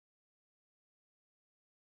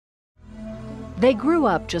They grew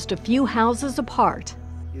up just a few houses apart.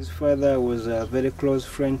 His father was a very close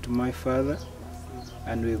friend to my father,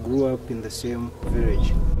 and we grew up in the same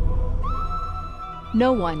village.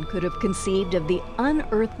 No one could have conceived of the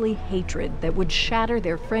unearthly hatred that would shatter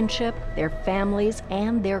their friendship, their families,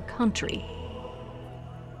 and their country.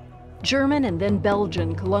 German and then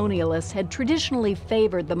Belgian colonialists had traditionally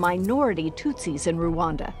favored the minority Tutsis in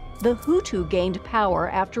Rwanda. The Hutu gained power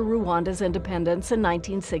after Rwanda's independence in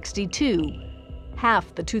 1962.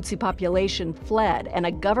 Half the Tutsi population fled, and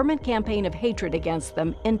a government campaign of hatred against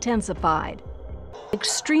them intensified.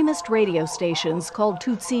 Extremist radio stations called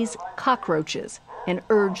Tutsis cockroaches and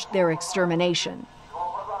urged their extermination.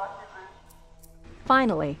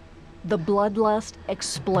 Finally, the bloodlust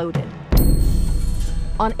exploded.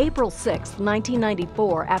 On April 6,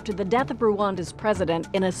 1994, after the death of Rwanda's president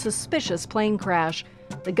in a suspicious plane crash,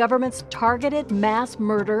 the government's targeted mass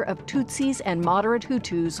murder of Tutsis and moderate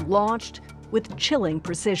Hutus launched with chilling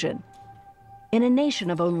precision. In a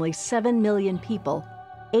nation of only 7 million people,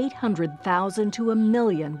 800,000 to 1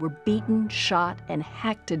 million were beaten, shot, and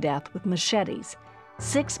hacked to death with machetes.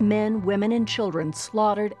 6 men, women, and children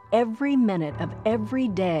slaughtered every minute of every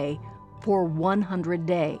day for 100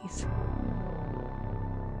 days.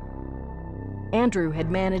 Andrew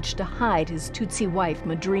had managed to hide his Tutsi wife,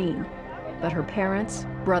 Madrine, but her parents,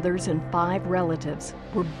 brothers, and 5 relatives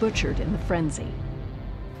were butchered in the frenzy.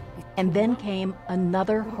 And then came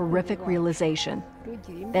another horrific realization,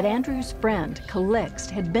 that Andrew's friend, Calixt,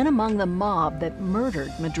 had been among the mob that murdered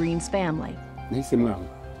Madrine's family.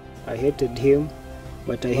 I hated him,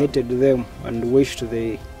 but I hated them and wished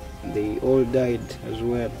they all died as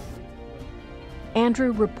well.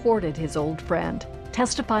 Andrew reported his old friend,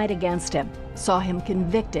 testified against him, saw him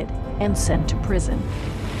convicted and sent to prison.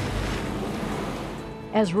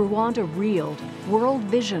 As Rwanda reeled, World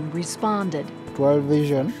Vision responded. World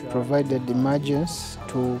Vision provided emergencies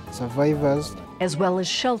to survivors, as well as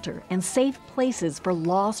shelter and safe places for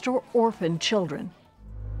lost or orphaned children.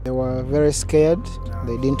 They were very scared.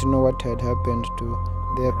 They didn't know what had happened to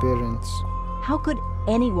their parents. How could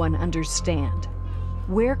anyone understand?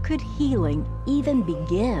 Where could healing even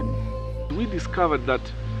begin? We discovered that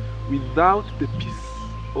without the peace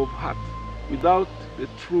of heart, without the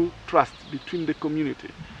true trust between the community,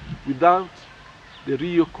 without the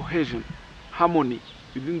real cohesion, harmony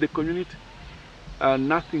within the community,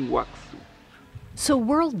 nothing works. So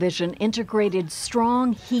World Vision integrated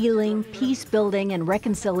strong healing, peace-building, and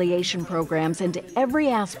reconciliation programs into every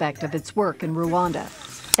aspect of its work in Rwanda.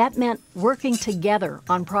 That meant working together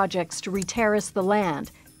on projects to re-terrace the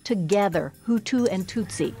land, together, Hutu and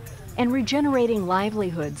Tutsi, and regenerating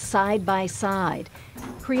livelihoods side by side,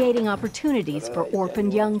 creating opportunities for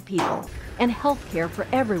orphaned young people, and health care for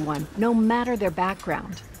everyone, no matter their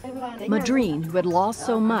background. Madrine, who had lost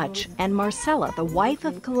so much, and Marcella, the wife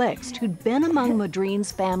of Calixt, who'd been among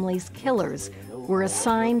Madrine's family's killers, were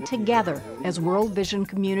assigned together as World Vision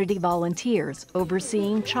community volunteers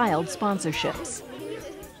overseeing child sponsorships.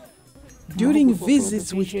 During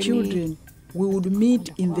visits with children, we would meet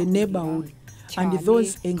in the neighborhood, and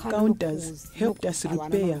those encounters helped us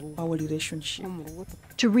repair our relationship.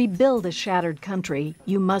 To rebuild a shattered country,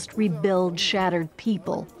 you must rebuild shattered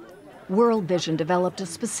people. World Vision developed a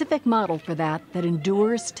specific model for that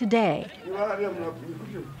endures today.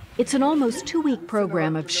 It's an almost 2-week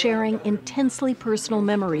program of sharing intensely personal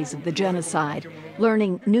memories of the genocide,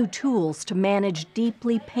 learning new tools to manage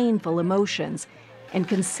deeply painful emotions, and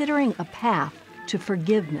considering a path to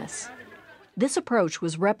forgiveness. This approach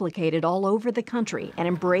was replicated all over the country and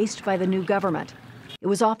embraced by the new government. It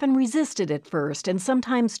was often resisted at first and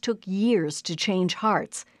sometimes took years to change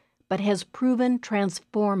hearts, but has proven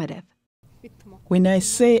transformative. When I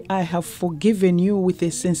say I have forgiven you with a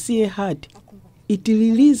sincere heart, it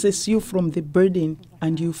releases you from the burden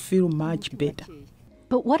and you feel much better.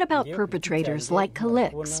 But what about perpetrators like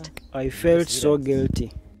Calixt? I felt so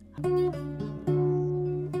guilty.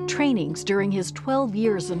 Trainings during his 12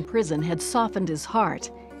 years in prison had softened his heart.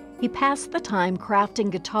 He passed the time crafting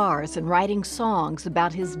guitars and writing songs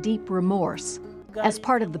about his deep remorse. As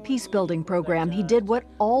part of the peace-building program, he did what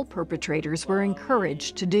all perpetrators were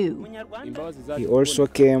encouraged to do. He also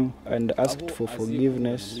came and asked for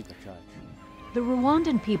forgiveness. The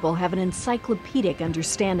Rwandan people have an encyclopedic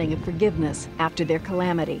understanding of forgiveness after their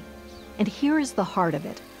calamity. And here is the heart of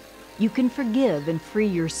it. You can forgive and free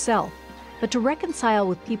yourself, but to reconcile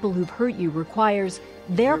with people who've hurt you requires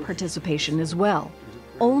their participation as well.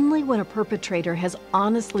 Only when a perpetrator has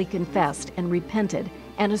honestly confessed and repented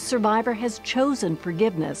and a survivor has chosen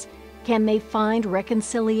forgiveness can they find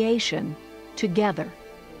reconciliation together.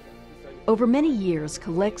 Over many years,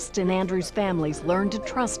 Calixte and Andrew's families learned to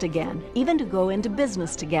trust again, even to go into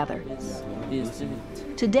business together.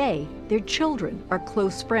 Today, their children are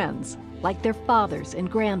close friends, like their fathers and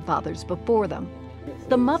grandfathers before them.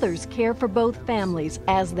 The mothers care for both families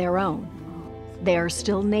as their own. They are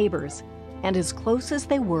still neighbors, and as close as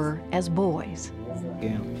they were as boys.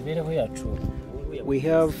 Yeah. We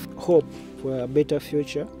have hope for a better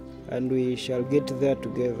future, and we shall get there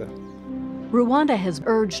together. Rwanda has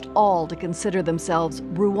urged all to consider themselves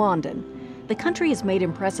Rwandan. The country has made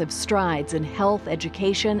impressive strides in health,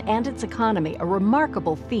 education, and its economy, a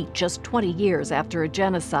remarkable feat just 20 years after a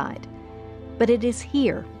genocide. But it is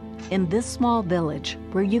here, in this small village,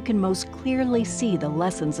 where you can most clearly see the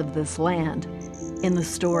lessons of this land, in the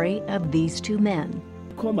story of these two men.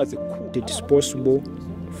 It is possible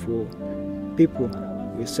for people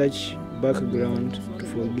with such background to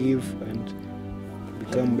forgive and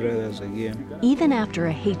become brothers again. Even after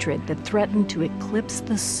a hatred that threatened to eclipse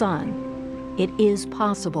the sun, it is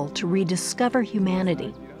possible to rediscover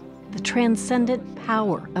humanity, the transcendent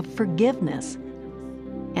power of forgiveness,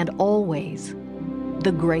 and always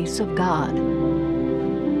the grace of God.